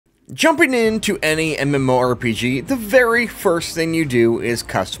Jumping into any MMORPG, the very first thing you do is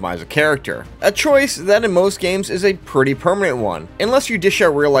customize a character. A choice that in most games is a pretty permanent one, unless you dish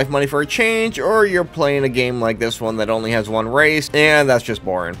out real life money for a change, or you're playing a game like this one that only has one race, and that's just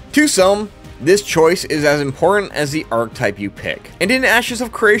boring. To some, this choice is as important as the archetype you pick, and in Ashes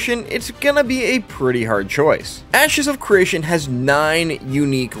of Creation, it's gonna be a pretty hard choice. Ashes of Creation has 9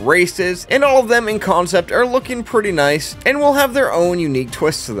 unique races, and all of them in concept are looking pretty nice, and will have their own unique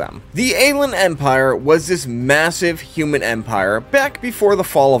twists to them. The Aelan Empire was this massive human empire back before the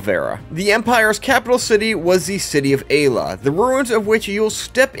fall of Verra. The Empire's capital city was the city of Ayla, the ruins of which you'll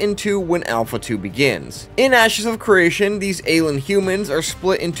step into when Alpha 2 begins. In Ashes of Creation, these Aelan humans are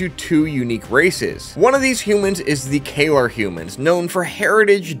split into 2 unique races. One of these humans is the Kalar humans, known for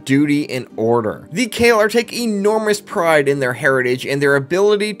heritage, duty, and order. The Kalar take enormous pride in their heritage and their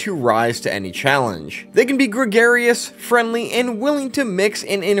ability to rise to any challenge. They can be gregarious, friendly, and willing to mix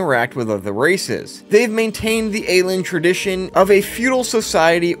and interact with other races. They've maintained the Aelan tradition of a feudal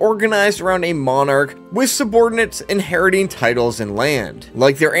society organized around a monarch with subordinates inheriting titles and land.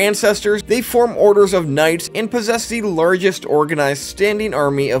 Like their ancestors, they form orders of knights and possess the largest organized standing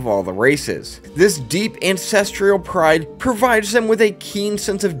army of all the races. This deep ancestral pride provides them with a keen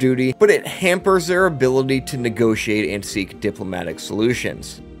sense of duty, but it hampers their ability to negotiate and seek diplomatic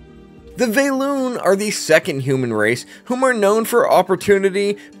solutions. The Vayloon are the second human race whom are known for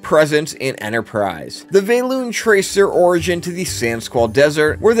opportunity, presence, and enterprise. The Vayloon trace their origin to the Sandsquall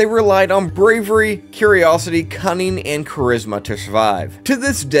Desert, where they relied on bravery, curiosity, cunning, and charisma to survive. To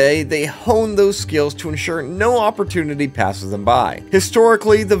this day, they hone those skills to ensure no opportunity passes them by.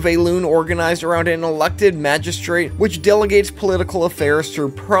 Historically, the Vayloon organized around an elected magistrate which delegates political affairs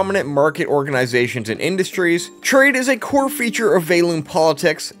through prominent market organizations and industries. Trade is a core feature of Vayloon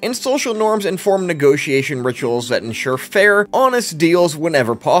politics, and social norms inform negotiation rituals that ensure fair, honest deals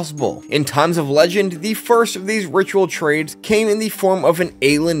whenever possible. In times of legend, the first of these ritual trades came in the form of an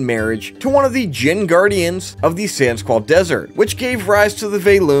Aelan marriage to one of the Jinn Guardians of the Sandsquall Desert, which gave rise to the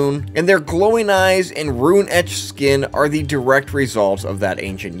Vayloon, and their glowing eyes and rune-etched skin are the direct results of that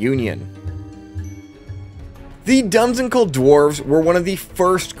ancient union. The Dunzincle Dwarves were one of the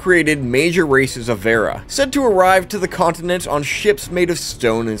first created major races of Verra, said to arrive to the continent on ships made of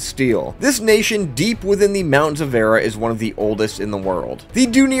stone and steel. This nation deep within the mountains of Verra is one of the oldest in the world. The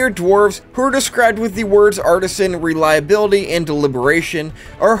Dunir Dwarves, who are described with the words artisan, reliability, and deliberation,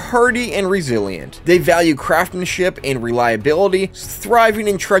 are hardy and resilient. They value craftsmanship and reliability, thriving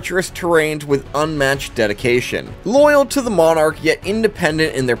in treacherous terrains with unmatched dedication. Loyal to the monarch yet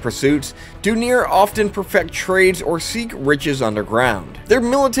independent in their pursuits, Dunir often perfect trades or seek riches underground. Their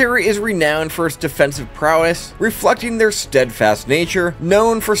military is renowned for its defensive prowess, reflecting their steadfast nature.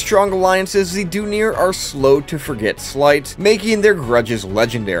 Known for strong alliances, the Dunir are slow to forget slights, making their grudges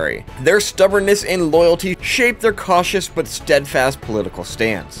legendary. Their stubbornness and loyalty shape their cautious but steadfast political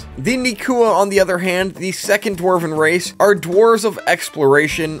stance. The Nikua, on the other hand, the second dwarven race, are dwarves of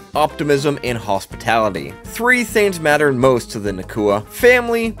exploration, optimism, and hospitality. 3 things matter most to the Nikua: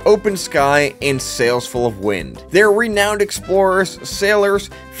 family, open sky, and sails full of wind. They are renowned explorers, sailors,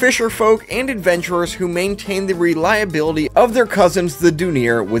 fisherfolk, and adventurers who maintain the reliability of their cousins the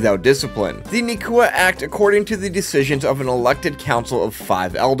Dunir without discipline. The Nikua act according to the decisions of an elected council of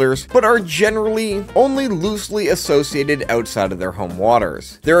 5 elders, but are generally only loosely associated outside of their home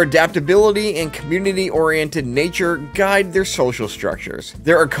waters. Their adaptability and community-oriented nature guide their social structures.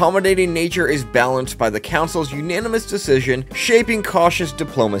 Their accommodating nature is balanced by the council's unanimous decision, shaping cautious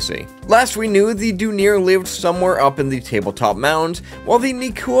diplomacy. Last we knew, the Dunir lived somewhere up in the Tabletop Mountains, while the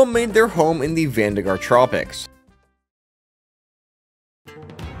Nikua made their home in the Vandegar Tropics.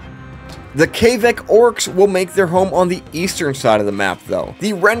 The Kavek Orcs will make their home on the eastern side of the map though,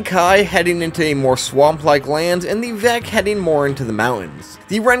 the Renkai heading into a more swamp-like lands and the Vek heading more into the mountains.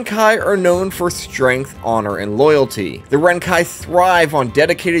 The Renkai are known for strength, honor, and loyalty. The Renkai thrive on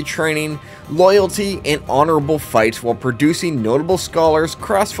dedicated training, loyalty, and honorable fights while producing notable scholars,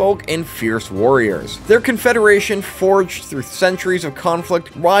 craftsfolk, and fierce warriors. Their confederation, forged through centuries of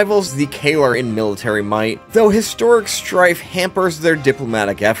conflict, rivals the Kalar in military might, though historic strife hampers their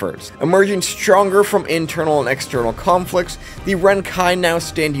diplomatic efforts. Emerging stronger from internal and external conflicts, the Renkai now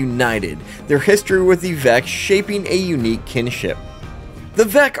stand united, their history with the Vek shaping a unique kinship. The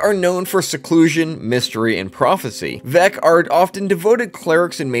Vek are known for seclusion, mystery, and prophecy. Vek are often devoted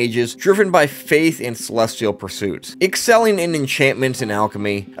clerics and mages driven by faith and celestial pursuits. Excelling in enchantments and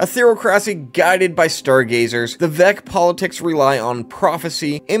alchemy, a theocracy guided by stargazers, the Vek politics rely on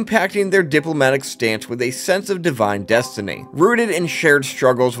prophecy, impacting their diplomatic stance with a sense of divine destiny. Rooted in shared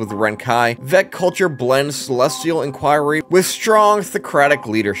struggles with Renkai, Vek culture blends celestial inquiry with strong theocratic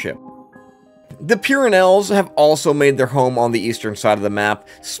leadership. The Pyrenels have also made their home on the eastern side of the map,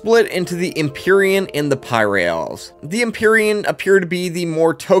 split into the Empyrean and the Pyreals. The Empyrean appear to be the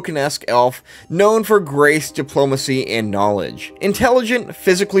more token-esque elf, known for grace, diplomacy, and knowledge. Intelligent,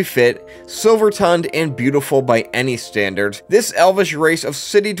 physically fit, silver-tongued, and beautiful by any standards, this elvish race of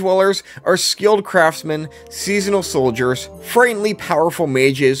city dwellers are skilled craftsmen, seasonal soldiers, frighteningly powerful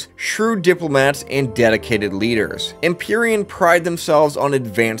mages, shrewd diplomats, and dedicated leaders. Empyrean pride themselves on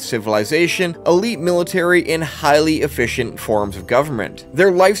advanced civilization, elite military, and highly efficient forms of government.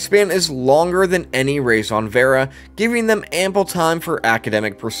 Their lifespan is longer than any race on Verra, giving them ample time for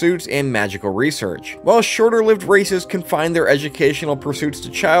academic pursuits and magical research. While shorter-lived races confine their educational pursuits to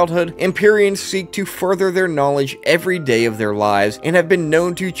childhood, Empyreans seek to further their knowledge every day of their lives and have been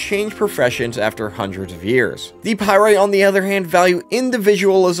known to change professions after hundreds of years. The Pyre, on the other hand, value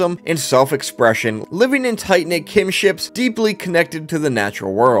individualism and self-expression, living in tight-knit kinships deeply connected to the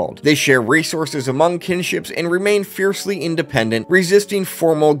natural world. They share resources among kinships and remain fiercely independent, resisting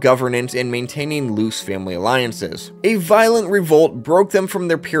formal governance and maintaining loose family alliances. A violent revolt broke them from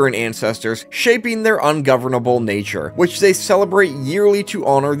their Pyrean ancestors, shaping their ungovernable nature, which they celebrate yearly to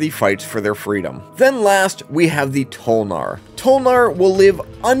honor the fights for their freedom. Then last, we have the Tolnar. Tolnar will live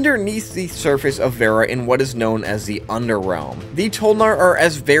underneath the surface of Verra in what is known as the Underrealm. The Tolnar are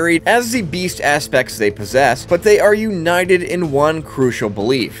as varied as the beast aspects they possess, but they are united in one crucial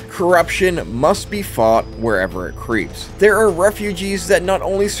belief: corruption must be fought wherever it creeps. There are refugees that not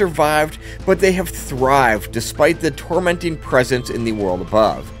only survived, but they have thrived despite the tormenting presence in the world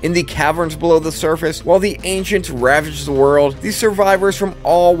above. In the caverns below the surface, while the ancients ravaged the world, the survivors from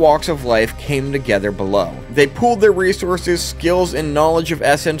all walks of life came together below. They pooled their resources, skills, and knowledge of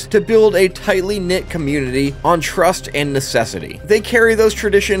Essence to build a tightly knit community on trust and necessity. They carry those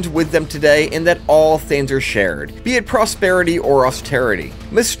traditions with them today in that all things are shared, be it prosperity or austerity.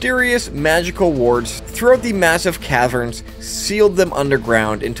 Mysterious magical wards throughout the massive caverns sealed them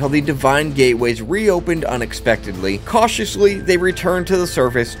underground until the divine gateways reopened unexpectedly. Cautiously, they returned to the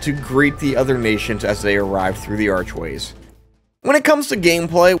surface to greet the other nations as they arrived through the archways. When it comes to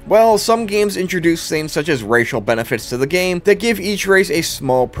gameplay, well, some games introduce things such as racial benefits to the game that give each race a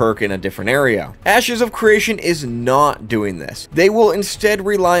small perk in a different area. Ashes of Creation is not doing this. They will instead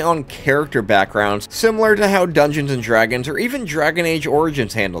rely on character backgrounds, similar to how Dungeons & Dragons or even Dragon Age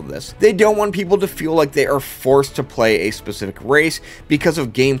Origins handled this. They don't want people to feel like they are forced to play a specific race because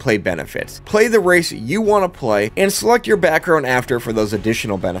of gameplay benefits. Play the race you want to play and select your background after for those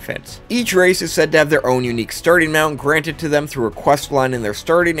additional benefits. Each race is said to have their own unique starting mount granted to them through a quest line in their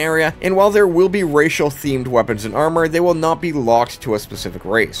starting area, and while there will be racial themed weapons and armor, they will not be locked to a specific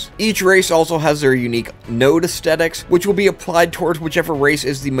race. Each race also has their unique node aesthetics, which will be applied towards whichever race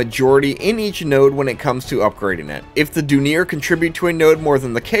is the majority in each node when it comes to upgrading it. If the Dunir contribute to a node more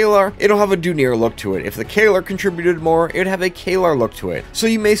than the Kalar, it'll have a Dunir look to it. If the Kalar contributed more, it would have a Kalar look to it. So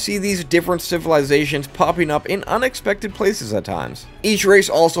you may see these different civilizations popping up in unexpected places at times. Each race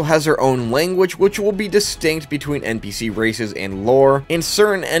also has their own language, which will be distinct between NPC races and lore, and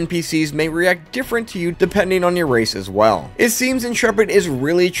certain NPCs may react different to you depending on your race as well. It seems Intrepid is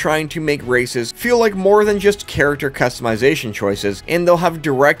really trying to make races feel like more than just character customization choices, and they'll have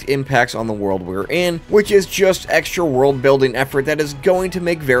direct impacts on the world we're in, which is just extra world building effort that is going to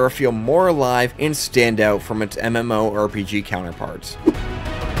make Verra feel more alive and stand out from its MMORPG counterparts.